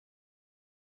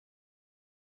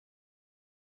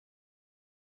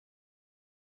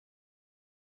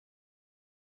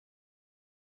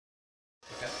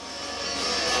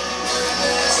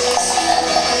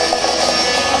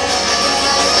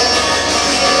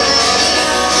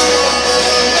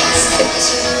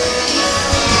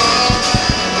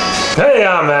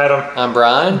Adam. I'm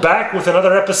Bryan. Back with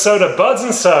another episode of Buds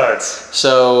and Suds.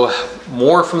 So,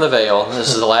 more from the Veil. This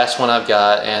is the last one I've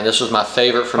got, and this was my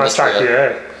favorite from the trip.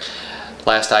 IPA.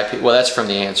 Last IPA. Well, that's from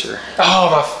the answer.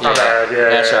 Oh, my bad.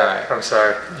 Yeah, that's all right. I'm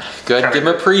sorry. Go ahead and give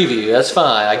them a preview. That's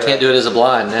fine. I can't do it as a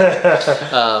blind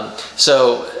now.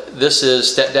 So, this is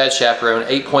Stepdad Chaperone,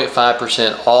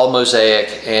 8.5%, all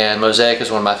Mosaic, and Mosaic is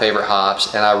one of my favorite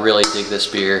hops, and I really dig this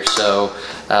beer. So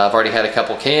I've already had a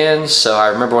couple cans, so I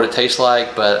remember what it tastes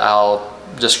like, but I'll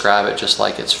describe it just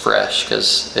like it's fresh,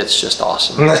 because it's just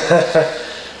awesome. All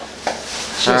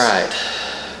right.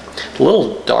 A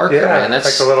little darker, man.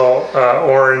 That's like a little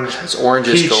orange. It's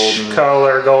orangish golden.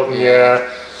 Color, golden, yeah.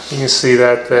 You can see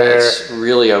that there. It's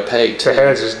really opaque, too. The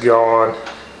edge is gone.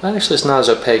 Well, actually, it's not as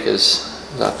opaque as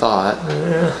I thought.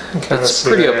 Yeah, it's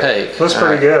pretty opaque. Looks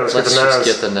pretty good. Let's just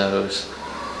get the nose.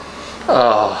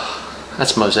 Oh,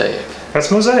 that's Mosaic.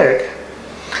 That's Mosaic.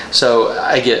 So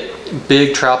I get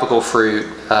big tropical fruit,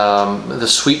 the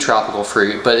sweet tropical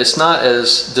fruit, but it's not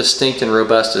as distinct and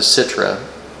robust as Citra.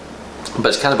 But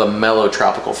it's kind of a mellow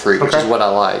tropical fruit, which is what I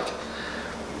like.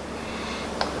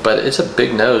 But it's a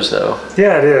big nose, though.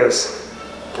 Yeah, it is.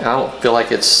 I don't feel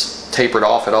like it's tapered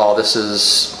off at all. This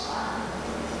is,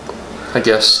 I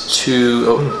guess,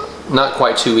 not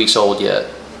quite 2 weeks old yet.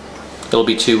 It'll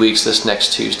be 2 weeks this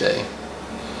next Tuesday.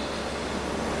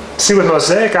 See, with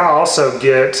Mosaic, I also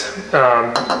get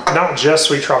not just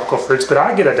sweet tropical fruits, but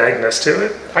I get a dankness to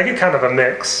it. I get kind of a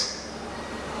mix.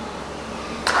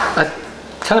 I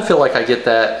kind of feel like I get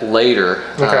that later,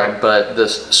 but the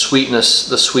sweetness,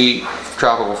 the sweet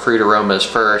tropical fruit aroma is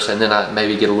first, and then I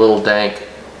maybe get a little dank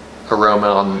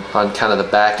aroma on kind of the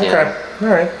back end. Okay, all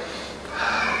right.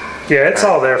 Yeah, it's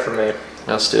all there for me.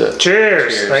 Let's do it.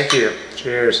 Cheers. Cheers. Thank you.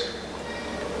 Cheers.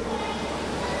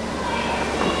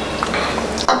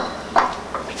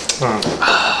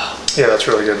 Yeah, that's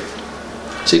really good.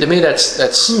 See, to me,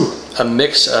 that's a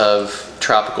mix of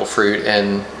tropical fruit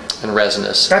and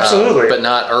resinous. Absolutely. But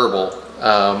not herbal.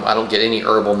 I don't get any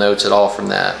herbal notes at all from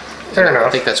that. Fair enough.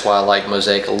 I think that's why I like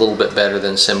Mosaic a little bit better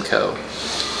than Simcoe.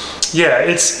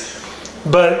 Yeah,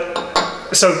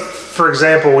 so for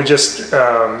example, we just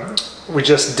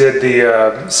did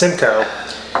the Simcoe.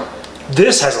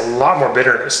 This has a lot more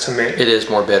bitterness to me. It is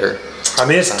more bitter. I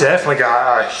mean, it's definitely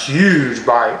got a huge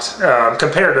bite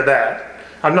compared to that.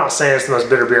 I'm not saying it's the most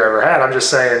bitter beer I ever had. I'm just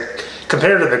saying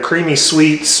compared to the creamy,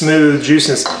 sweet, smooth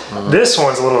juiciness, this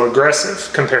one's a little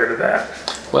aggressive compared to that.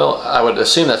 Well, I would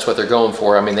assume that's what they're going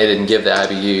for. I mean, they didn't give the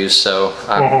IBUs, so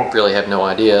I really have no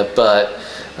idea. But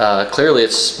clearly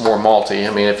it's more malty.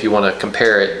 I mean, if you want to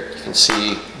compare it, you can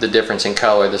see the difference in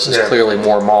color. This is clearly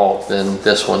more malt than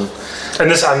this one. And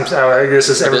this,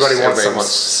 everybody wants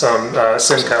some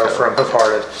Simcoe from Hoof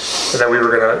that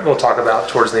we'll talk about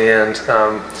towards the end.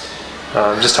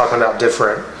 Just talking about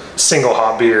different single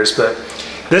hop beers, but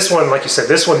this one, like you said,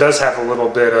 this one does have a little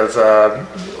bit of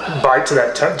bite to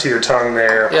that to your tongue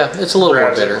there. Yeah, it's a little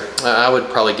more bitter. I would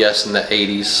probably guess in the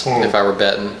 80s if I were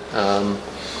betting.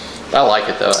 I like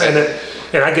it though.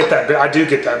 And I get that. I do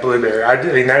get that blueberry. I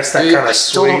mean, that's that kind of sweet. I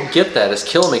still don't get that. It's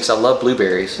killing me because I love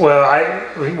blueberries. Well,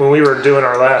 when we were doing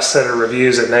our last set of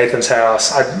reviews at Nathan's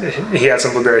house, he had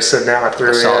some blueberries sitting out. I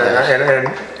threw it in, and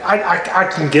I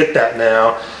can get that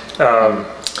now.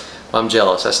 I'm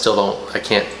jealous. I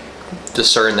can't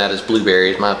discern that as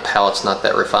blueberries. My palate's not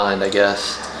that refined, I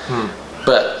guess.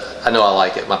 But I know I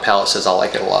like it. My palate says I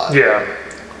like it a lot. Yeah.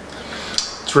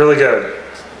 It's really good.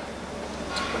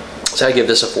 So I give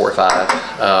this a 4 or 5.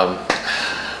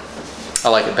 I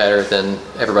like it better than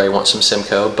everybody wants some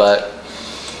Simcoe, but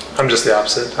I'm just the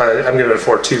opposite. I'm giving it a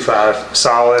 4.25.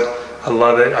 Solid. I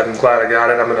love it. I'm glad I got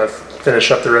it. I'm going to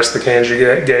finish up the rest of the cans you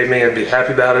gave me and be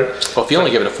happy about it. Well, if you only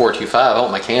give it a 4.25, I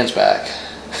want my cans back.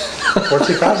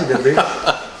 4.25 is a good beer.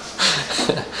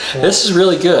 This is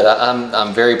really good.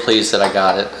 I'm very pleased that I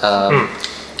got it.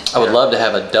 I would love to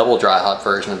have a double dry hop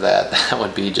version of that. That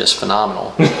would be just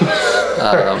phenomenal.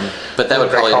 But that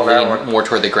would probably lean more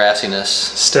toward the grassiness.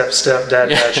 Step, dad,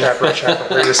 chaperone.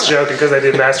 They're just joking because they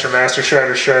did master,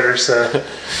 shredder, so.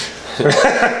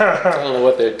 I don't know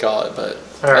what they'd call it, but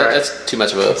that's too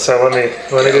much of a... So let me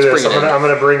do this. I'm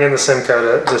going to bring in the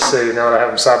Simcoe to see now that I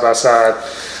have them side by side.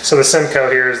 So the Simcoe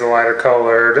here is the lighter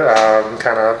colored,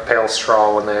 kind of pale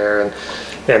straw one there,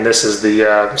 and this is the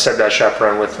Stepdad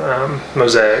Chaperone with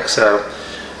Mosaic. So,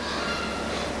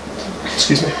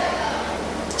 excuse me.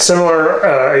 Similar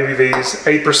ABVs,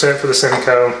 8% for the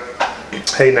Simcoe,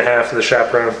 8.5 for the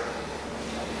Chaperone.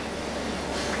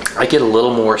 I get a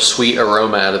little more sweet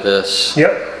aroma out of this.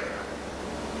 Yep.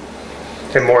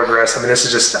 And more aggressive. I mean, this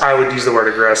is just, I would use the word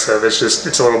aggressive. It's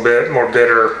a little bit more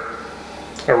bitter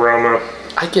aroma.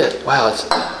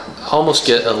 I almost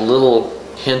get a little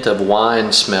hint of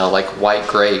wine smell, like white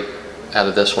grape, out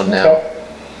of this one now.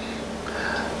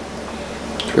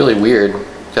 It's really weird.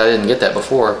 I didn't get that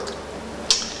before.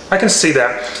 I can see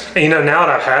that. And now that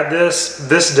I've had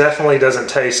this definitely doesn't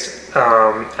taste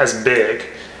as big.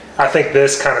 I think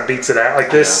this kind of beats it out.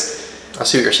 Like this, I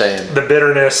see what you're saying. The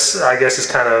bitterness, I guess, is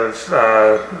kind of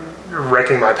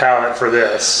wrecking my palate for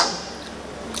this.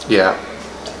 Yeah.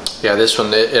 Yeah, this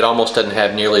one, it almost doesn't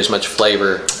have nearly as much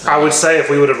flavor. I would say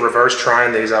if we would have reversed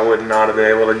trying these, I would not have been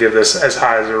able to give this as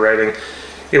high as a rating.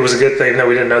 It was a good thing that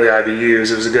we didn't know the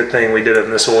IBUs. It was a good thing we did it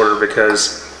in this order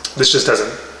because this just doesn't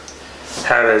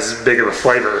have as big of a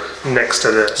flavor next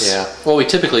to this. Yeah. Well, we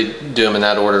typically do them in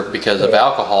that order because of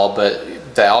alcohol,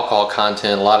 but the alcohol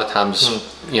content, a lot of times,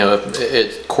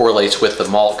 it correlates with the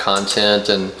malt content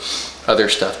and other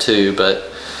stuff too. But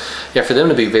yeah, for them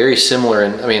to be very similar,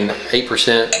 and I mean 8%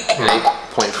 and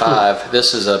 8.5,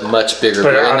 this is a much bigger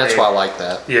beer, and that's why I like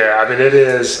that. Yeah, I mean it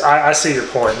is. I see your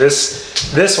point.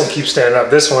 This one keeps standing up.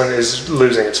 This one is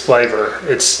losing its flavor.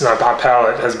 My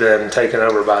palate has been taken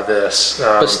over by this.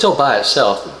 But still by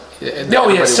itself. No,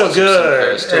 yeah, it's still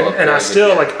good, and I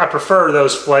still I prefer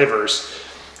those flavors.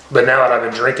 But now that I've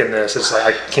been drinking this, it's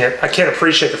like I can't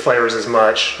appreciate the flavors as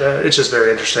much. It's just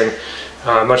very interesting.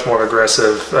 Much more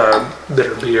aggressive,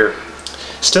 bitter beer.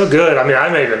 Still good. I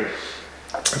mean,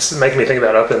 it's making me think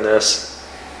about upping this.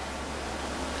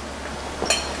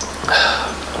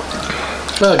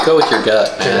 Well, go with your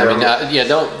gut, man. I mean,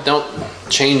 don't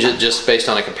change it just based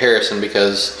on a comparison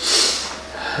because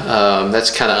that's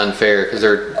kind of unfair because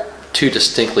they're two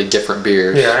distinctly different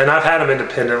beers. Yeah, and I've had them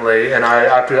independently, and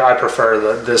I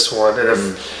prefer this one.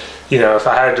 And if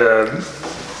I had to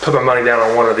put my money down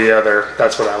on one or the other,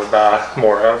 that's what I would buy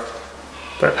more of.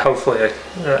 But hopefully,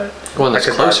 one that's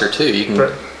closer too. You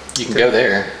can go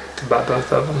there. Could buy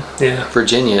both of them. Yeah.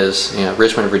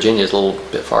 Richmond, Virginia is a little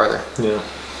bit farther. Yeah.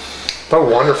 But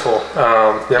wonderful.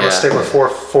 I'm gonna stick with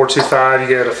 4.25. You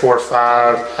get a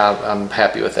 4.5. I'm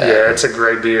happy with that. Yeah, it's a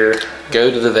great beer. Go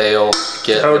to the Veil,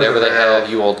 get whatever they have.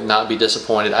 You will not be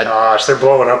disappointed. Gosh, they're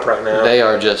blowing up right now. They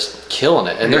are just killing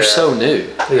it, and they're so new.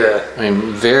 Yeah. I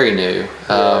mean, very new.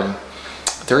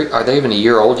 Are they even a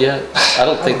year old yet? I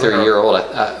don't think they're a year old.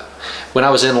 When I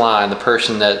was in line, the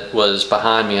person that was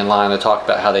behind me in line, I talked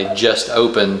about how they just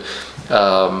opened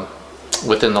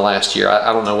within the last year.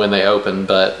 I don't know when they opened,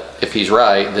 but if he's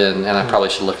right, then, and I probably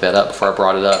should look that up before I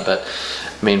brought it up, but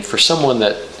I mean, for someone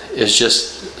that is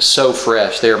just so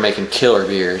fresh, they are making killer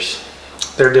beers.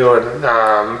 They're doing,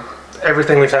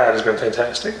 everything we've had has been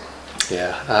fantastic.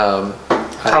 Yeah.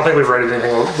 I don't think we've rated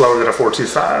anything lower than a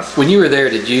 4.25. When you were there,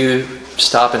 did you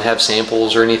stop and have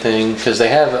samples or anything? Because they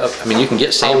have, you can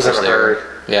get samples there. Hurry.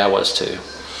 Yeah, I was too.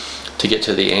 To get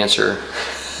to the answer.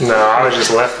 No, I was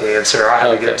just left the answer. I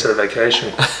had to get to the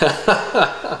vacation.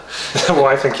 The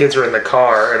wife and kids were in the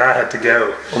car, and I had to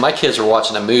go. Well, my kids were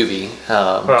watching a movie.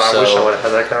 I wish I would have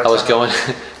had that kind of time. I was going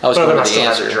to the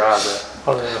answer.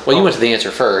 Well, you went to the answer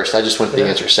first. I just went to the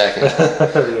answer second.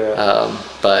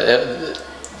 But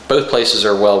both places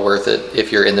are well worth it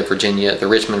if you're in the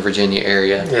Richmond, Virginia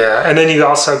area. Yeah, and then you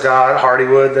also got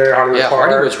Hardywood there.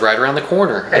 Hardywood's right around the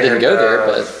corner. I didn't go there,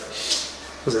 but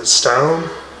was it Stone?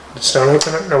 Did Stone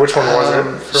open it? No, which one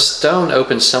was it? Stone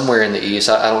opened somewhere in the east.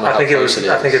 I don't know how close it is.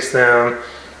 I think it's them.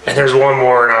 And there's one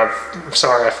more, and I'm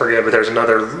sorry I forget, but there's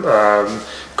another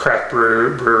craft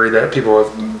brewery that people are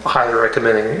highly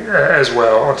recommending as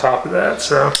well on top of that.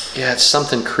 So yeah, it's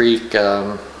something Creek,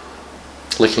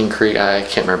 Licking Creek. I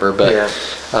can't remember, but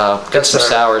got some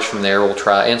sours from there. We'll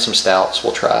try, and some stouts.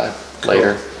 We'll try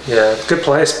later. Yeah, good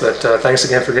place, but thanks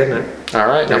again for getting it. All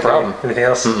right, no problem. Anything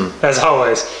else? As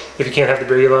always, if you can't have the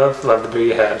beer you love the beer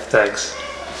you have. Thanks.